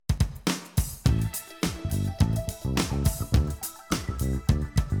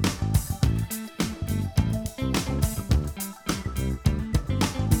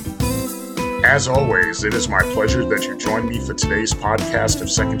As always, it is my pleasure that you join me for today's podcast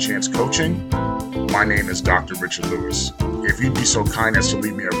of Second Chance Coaching. My name is Dr. Richard Lewis. If you'd be so kind as to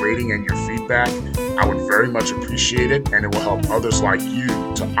leave me a rating and your feedback, I would very much appreciate it, and it will help others like you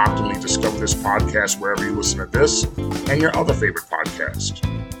to optimally discover this podcast wherever you listen to this and your other favorite podcast.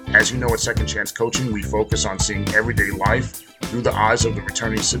 As you know, at Second Chance Coaching, we focus on seeing everyday life through the eyes of the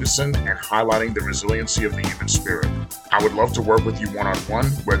returning citizen and highlighting the resiliency of the human spirit. I would love to work with you one-on-one,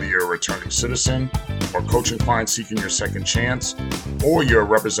 whether you're a returning citizen or coaching client seeking your second chance, or you're a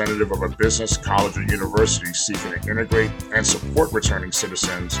representative of a business, college, or university seeking to integrate and support returning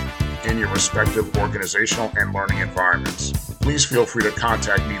citizens in your respective organizational and learning environments. Please feel free to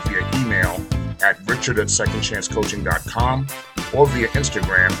contact me via email at richard@secondchancecoaching.com or via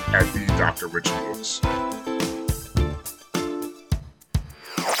Instagram at @the_Dr.RichardLewis.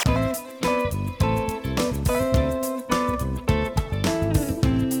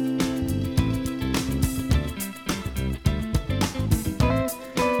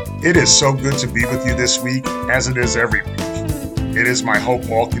 It is so good to be with you this week, as it is every week. It is my hope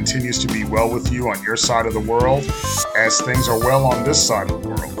all continues to be well with you on your side of the world, as things are well on this side of the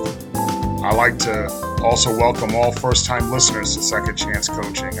world. I like to also welcome all first-time listeners to Second Chance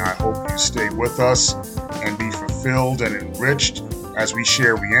Coaching. I hope you stay with us and be fulfilled and enriched as we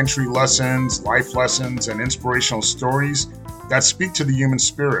share reentry lessons, life lessons, and inspirational stories that speak to the human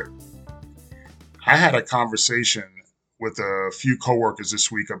spirit. I had a conversation with a few coworkers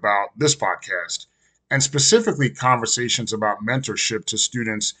this week about this podcast, and specifically conversations about mentorship to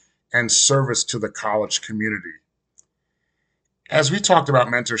students and service to the college community. As we talked about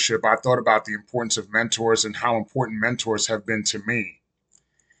mentorship, I thought about the importance of mentors and how important mentors have been to me.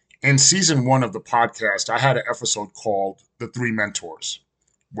 In season 1 of the podcast, I had an episode called The 3 Mentors,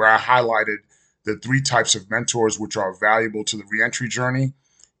 where I highlighted the 3 types of mentors which are valuable to the reentry journey,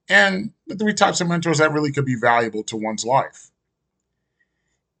 and the 3 types of mentors that really could be valuable to one's life.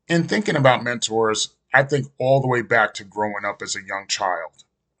 In thinking about mentors, I think all the way back to growing up as a young child.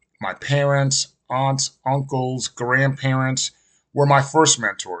 My parents, aunts, uncles, grandparents were my first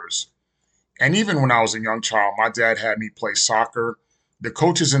mentors. And even when I was a young child, my dad had me play soccer. The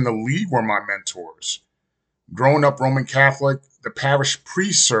coaches in the league were my mentors. Growing up Roman Catholic, the parish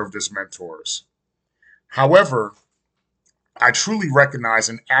priests served as mentors. However, I truly recognized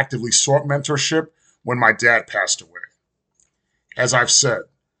and actively sought mentorship when my dad passed away. As I've said,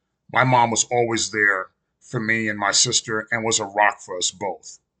 my mom was always there for me and my sister and was a rock for us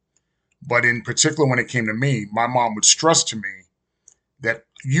both. But in particular, when it came to me, my mom would stress to me that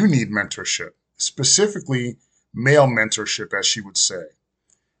you need mentorship, specifically male mentorship, as she would say.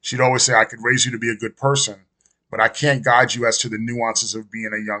 She'd always say, I could raise you to be a good person, but I can't guide you as to the nuances of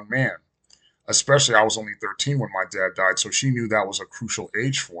being a young man. Especially, I was only 13 when my dad died, so she knew that was a crucial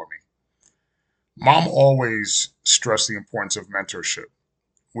age for me. Mom always stressed the importance of mentorship,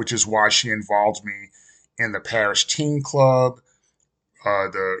 which is why she involved me in the parish teen club,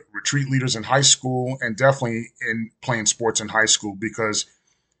 the retreat leaders in high school, and definitely in playing sports in high school because,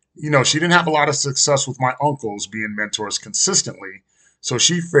 she didn't have a lot of success with my uncles being mentors consistently. So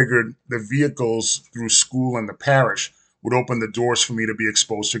she figured the vehicles through school and the parish would open the doors for me to be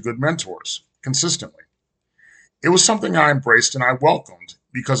exposed to good mentors consistently. It was something I embraced and I welcomed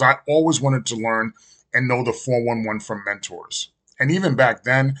because I always wanted to learn and know the 411 from mentors. And even back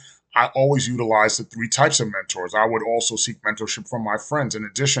then, I always utilized the 3 types of mentors. I would also seek mentorship from my friends in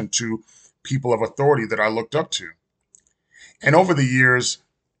addition to people of authority that I looked up to. And over the years,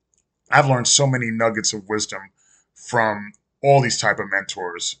 I've learned so many nuggets of wisdom from all these type of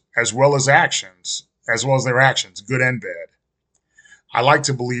mentors, as well as their actions, good and bad. I like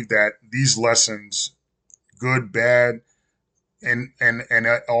to believe that these lessons, good, bad, and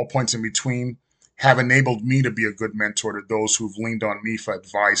at all points in between, have enabled me to be a good mentor to those who've leaned on me for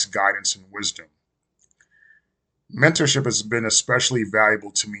advice, guidance, and wisdom. Mentorship has been especially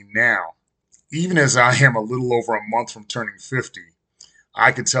valuable to me now. Even as I am a little over a month from turning 50,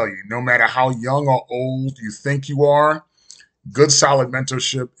 I can tell you, no matter how young or old you think you are, good solid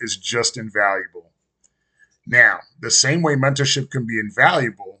mentorship is just invaluable. Now, the same way mentorship can be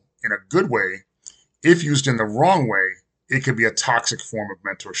invaluable in a good way, if used in the wrong way, it could be a toxic form of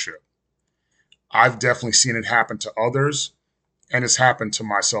mentorship. I've definitely seen it happen to others, and it's happened to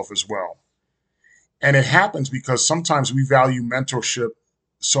myself as well. And it happens because sometimes we value mentorship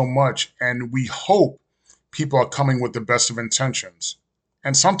so much, and we hope people are coming with the best of intentions.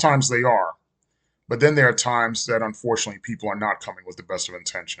 And sometimes they are. But then there are times that, unfortunately, people are not coming with the best of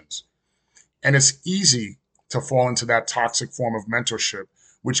intentions. And it's easy to fall into that toxic form of mentorship,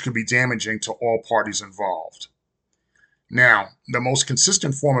 which could be damaging to all parties involved. Now, the most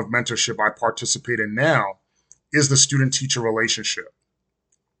consistent form of mentorship I participate in now is the student teacher relationship.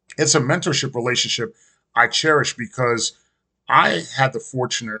 It's a mentorship relationship I cherish because I had the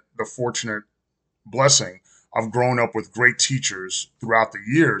fortunate blessing of growing up with great teachers throughout the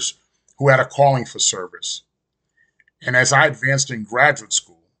years who had a calling for service. And as I advanced in graduate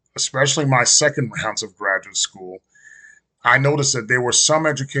school, especially my second rounds of graduate school, I noticed that there were some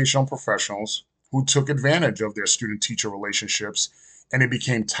educational professionals who took advantage of their student teacher relationships and it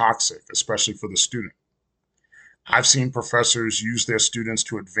became toxic, especially for the student. I've seen professors use their students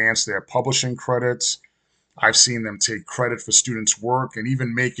to advance their publishing credits. I've seen them take credit for students' work and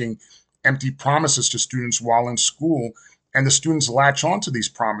even making empty promises to students while in school. And the students latch onto these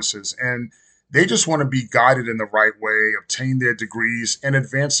promises and they just want to be guided in the right way, obtain their degrees, and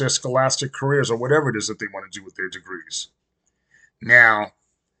advance their scholastic careers or whatever it is that they want to do with their degrees. Now,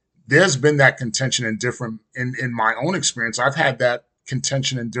 there's been that contention in my own experience. I've had that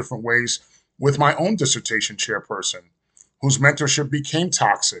contention in different ways with my own dissertation chairperson, whose mentorship became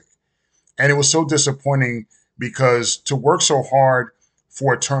toxic. And it was so disappointing because to work so hard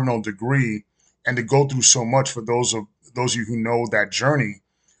for a terminal degree and to go through so much for those of you who know that journey,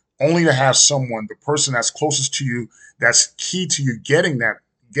 only to have someone, the person that's closest to you, that's key to you getting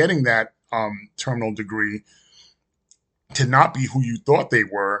that terminal degree, to not be who you thought they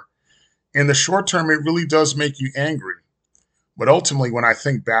were. In the short term, it really does make you angry. But ultimately, when I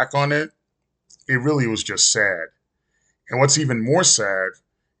think back on it, it really was just sad. And what's even more sad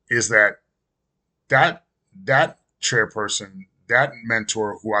is that that chairperson, that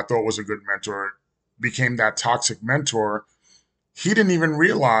mentor who I thought was a good mentor, became that toxic mentor. He didn't even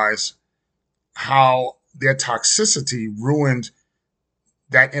realize how their toxicity ruined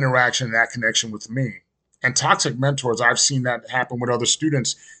that interaction, that connection with me. And toxic mentors, I've seen that happen with other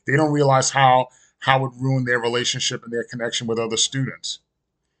students. They don't realize how it ruined their relationship and their connection with other students.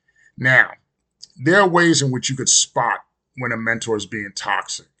 Now, there are ways in which you could spot when a mentor is being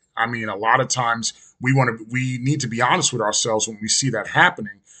toxic. I mean, a lot of times we need to be honest with ourselves when we see that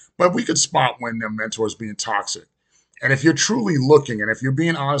happening, but we could spot when the mentor is being toxic. And if you're truly looking and if you're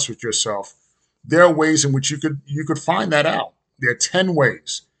being honest with yourself, there are ways in which you could find that out. There are 10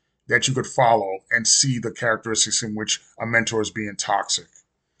 ways that you could follow and see the characteristics in which a mentor is being toxic.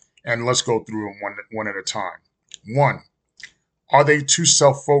 And let's go through them one at a time. One, are they too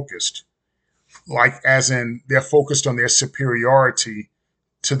self-focused? Like as in they're focused on their superiority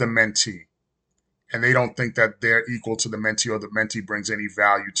to the mentee. And they don't think that they're equal to the mentee or the mentee brings any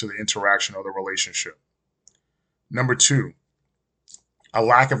value to the interaction or the relationship. Number two, a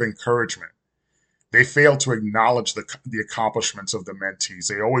lack of encouragement. They fail to acknowledge the accomplishments of the mentees.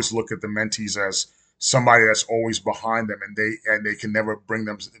 They always look at the mentees as somebody that's always behind them, and they can never bring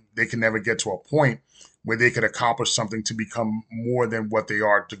them. They can never get to a point where they could accomplish something to become more than what they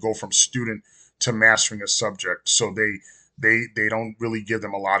are, to go from student to mastering a subject. So they don't really give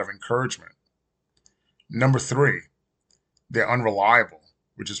them a lot of encouragement. Number three, they're unreliable,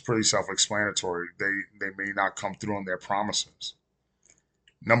 which is pretty self-explanatory. They may not come through on their promises.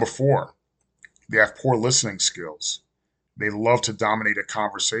 Number four, they have poor listening skills. They love to dominate a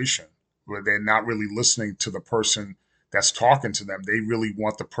conversation where they're not really listening to the person that's talking to them. They really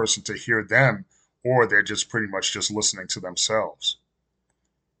want the person to hear them, or they're just pretty much just listening to themselves.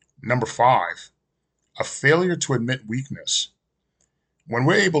 Number five, a failure to admit weakness. When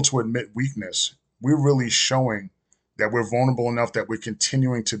we're able to admit weakness, we're really showing that we're vulnerable enough that we're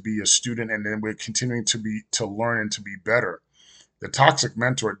continuing to be a student and then we're continuing to learn and to be better. The toxic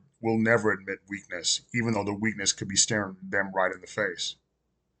mentor will never admit weakness, even though the weakness could be staring them right in the face.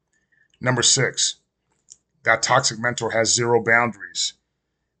 Number six, that toxic mentor has zero boundaries.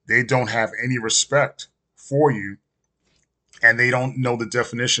 They don't have any respect for you, and they don't know the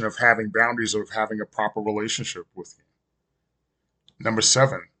definition of having boundaries or of having a proper relationship with you. Number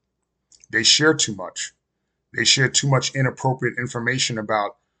seven, they share too much. They share too much inappropriate information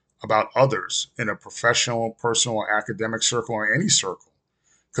about others in a professional, personal, or academic circle or any circle.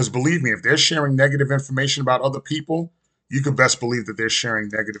 Because believe me, if they're sharing negative information about other people, you could best believe that they're sharing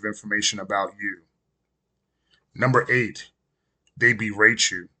negative information about you. Number eight, they berate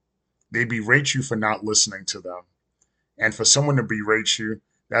you. They berate you for not listening to them. And for someone to berate you,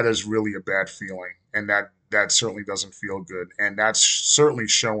 that is really a bad feeling. And that certainly doesn't feel good. And that's certainly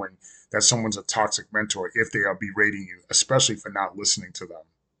showing that someone's a toxic mentor if they are berating you, especially for not listening to them.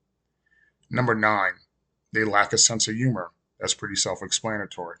 Number nine, they lack a sense of humor. That's pretty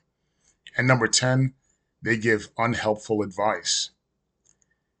self-explanatory. And number 10, they give unhelpful advice.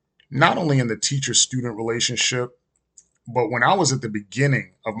 Not only in the teacher-student relationship, but when I was at the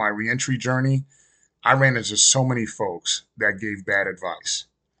beginning of my reentry journey, I ran into so many folks that gave bad advice.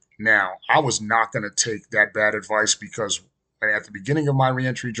 Now, I was not going to take that bad advice because at the beginning of my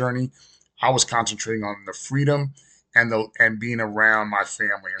reentry journey, I was concentrating on the freedom and being around my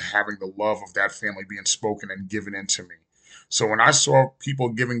family and having the love of that family being spoken and given into me. So when I saw people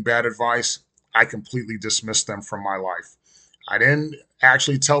giving bad advice, I completely dismissed them from my life. I didn't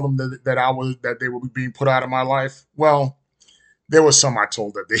actually tell them that they would be being put out of my life. Well, there was some I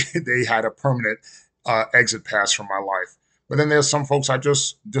told that they had a permanent exit pass from my life. But then there's some folks I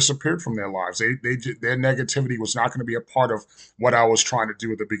just disappeared from their lives. Their negativity was not going to be a part of what I was trying to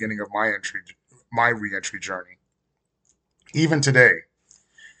do at the beginning of my reentry journey. Even today,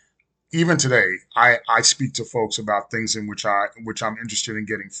 even today, I speak to folks about things in which I'm interested in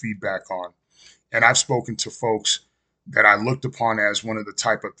getting feedback on. And I've spoken to folks that I looked upon as one of the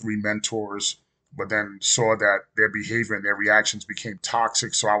type of three mentors, but then saw that their behavior and their reactions became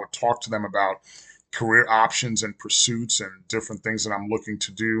toxic. So I would talk to them about career options and pursuits and different things that I'm looking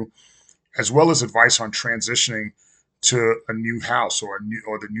to do, as well as advice on transitioning to a new house or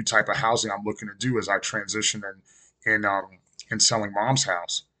the new type of housing I'm looking to do as I transition in selling mom's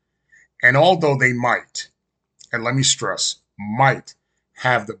house. And although they might, and let me stress, might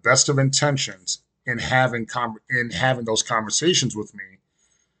have the best of intentions in having those conversations with me,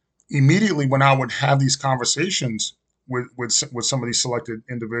 immediately when I would have these conversations with some of these selected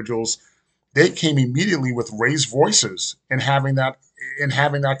individuals, they came immediately with raised voices and having that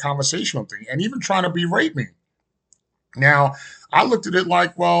conversation with me and even trying to berate me. Now, I looked at it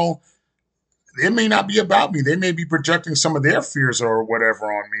like, well, it may not be about me. They may be projecting some of their fears or whatever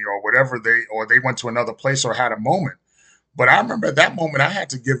on me or whatever they went to another place or had a moment. But I remember at that moment I had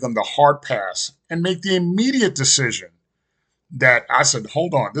to give them the hard pass and make the immediate decision that I said,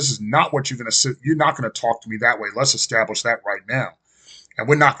 hold on, this is not what you're not going to talk to me that way. Let's establish that right now. And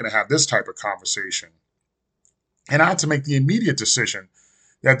we're not going to have this type of conversation. And I had to make the immediate decision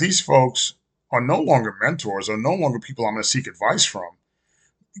that these folks are no longer mentors or no longer people I'm going to seek advice from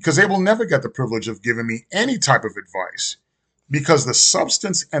because they will never get the privilege of giving me any type of advice because the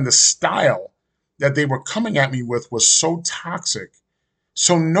substance and the style that they were coming at me with was so toxic.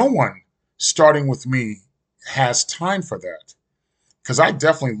 So no one, starting with me, has time for that because I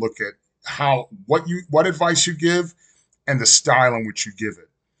definitely look at what advice you give and the style in which you give it.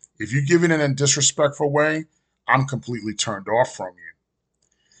 If you give it in a disrespectful way, I'm completely turned off from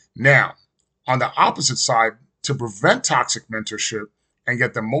you. Now, on the opposite side, to prevent toxic mentorship and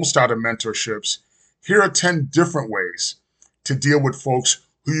get the most out of mentorships, here are 10 different ways to deal with folks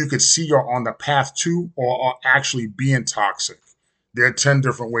who you could see are on the path to or are actually being toxic. There are 10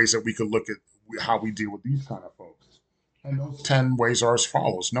 different ways that we could look at how we deal with these kind of folks. And those 10 ways are as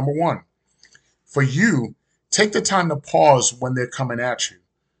follows. Number one, for you, take the time to pause when they're coming at you.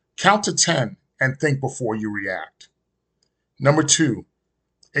 Count to 10 and think before you react. Number two,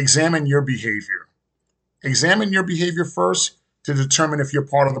 examine your behavior. Examine your behavior first to determine if you're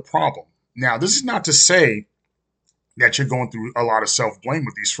part of the problem. Now, this is not to say that you're going through a lot of self-blame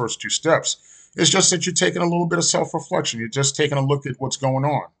with these first two steps. It's just that you're taking a little bit of self-reflection. You're just taking a look at what's going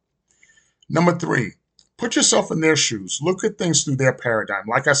on. Number three, put yourself in their shoes. Look at things through their paradigm.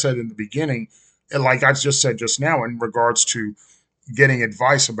 Like I said in the beginning, and like I just said just now in regards to getting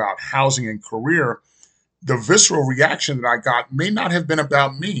advice about housing and career, the visceral reaction that I got may not have been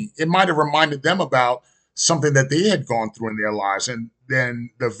about me. It might have reminded them about something that they had gone through in their lives. And then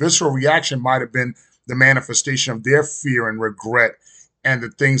the visceral reaction might have been the manifestation of their fear and regret and the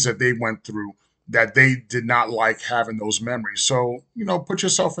things that they went through that they did not like having those memories. So, put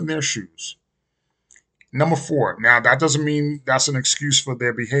yourself in their shoes. Number four, now that doesn't mean that's an excuse for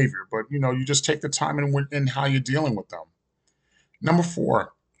their behavior, but you just take the time in how you're dealing with them. Number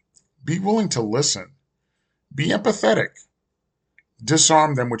four, be willing to listen. Be empathetic.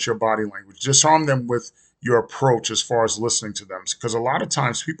 Disarm them with your body language. Disarm them with your approach as far as listening to them. Because a lot of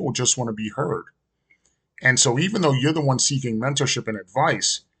times people just want to be heard. And so even though you're the one seeking mentorship and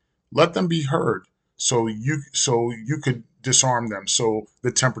advice, let them be heard so you could disarm them so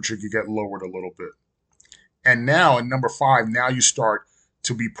the temperature could get lowered a little bit. And now in number five, now you start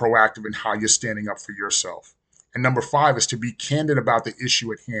to be proactive in how you're standing up for yourself. And number five is to be candid about the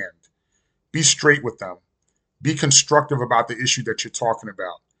issue at hand. Be straight with them. Be constructive about the issue that you're talking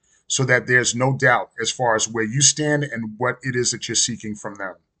about so that there's no doubt as far as where you stand and what it is that you're seeking from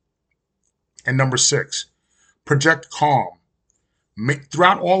them. And number six, project calm.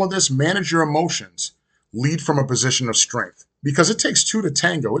 Throughout all of this, manage your emotions. Lead from a position of strength because it takes two to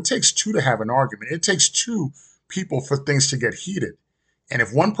tango. It takes two to have an argument. It takes two people for things to get heated. And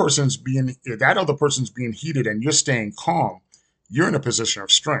if if that other person's being heated and you're staying calm, you're in a position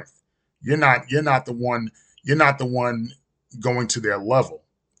of strength. You're not the one going to their level.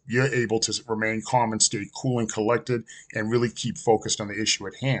 You're able to remain calm and stay cool and collected and really keep focused on the issue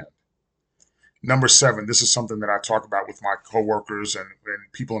at hand. Number 7, this is something that I talk about with my coworkers and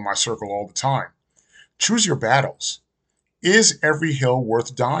people in my circle all the time. Choose your battles. Is every hill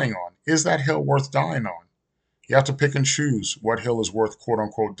worth dying on? Is that hill worth dying on? You have to pick and choose what hill is worth quote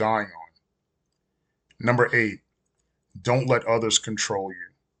unquote dying on. Number 8, don't let others control you.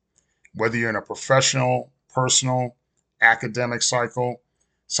 Whether you're in a professional, personal, academic cycle,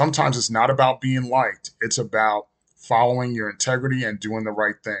 sometimes it's not about being liked. It's about following your integrity and doing the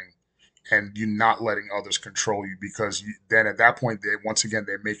right thing, and you not letting others control you, because then at that point, they're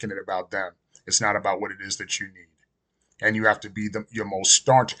making it about them. It's not about what it is that you need. And you have to be your most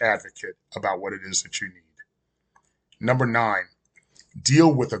staunch advocate about what it is that you need. Number 9,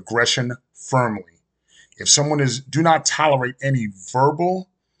 deal with aggression firmly. If do not tolerate any verbal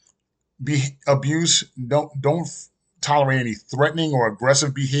abuse. Don't tolerate any threatening or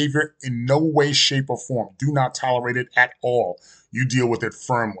aggressive behavior in no way, shape, or form. Do not tolerate it at all. You deal with it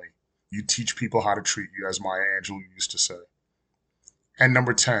firmly. You teach people how to treat you, as Maya Angelou used to say. And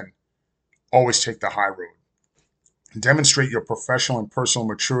number 10, always take the high road. Demonstrate your professional and personal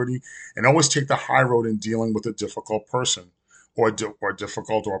maturity, and always take the high road in dealing with a difficult person or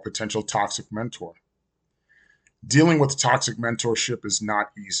difficult or potential toxic mentor. Dealing with toxic mentorship is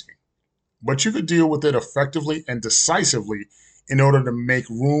not easy, but you could deal with it effectively and decisively in order to make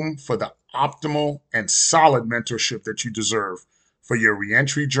room for the optimal and solid mentorship that you deserve for your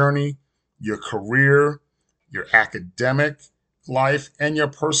reentry journey, your career, your academic life, and your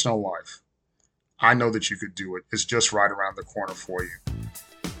personal life. I know that you could do it. It's just right around the corner for you.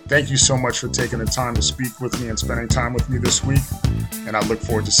 Thank you so much for taking the time to speak with me and spending time with me this week, and I look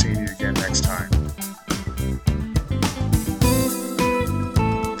forward to seeing you again next time.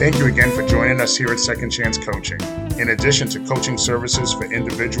 Thank you again for joining us here at Second Chance Coaching. In addition to coaching services for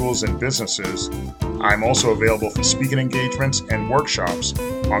individuals and businesses, I'm also available for speaking engagements and workshops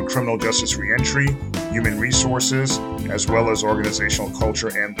on criminal justice reentry, human resources, as well as organizational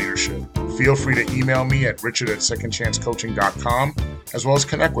culture and leadership. Feel free to email me at richard@secondchancecoaching.com, as well as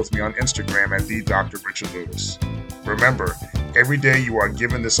connect with me on Instagram at @DrRichardLewis. Remember, every day you are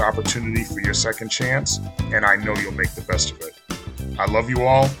given this opportunity for your second chance, and I know you'll make the best of it. I love you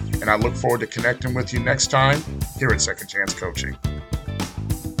all, and I look forward to connecting with you next time here at Second Chance Coaching.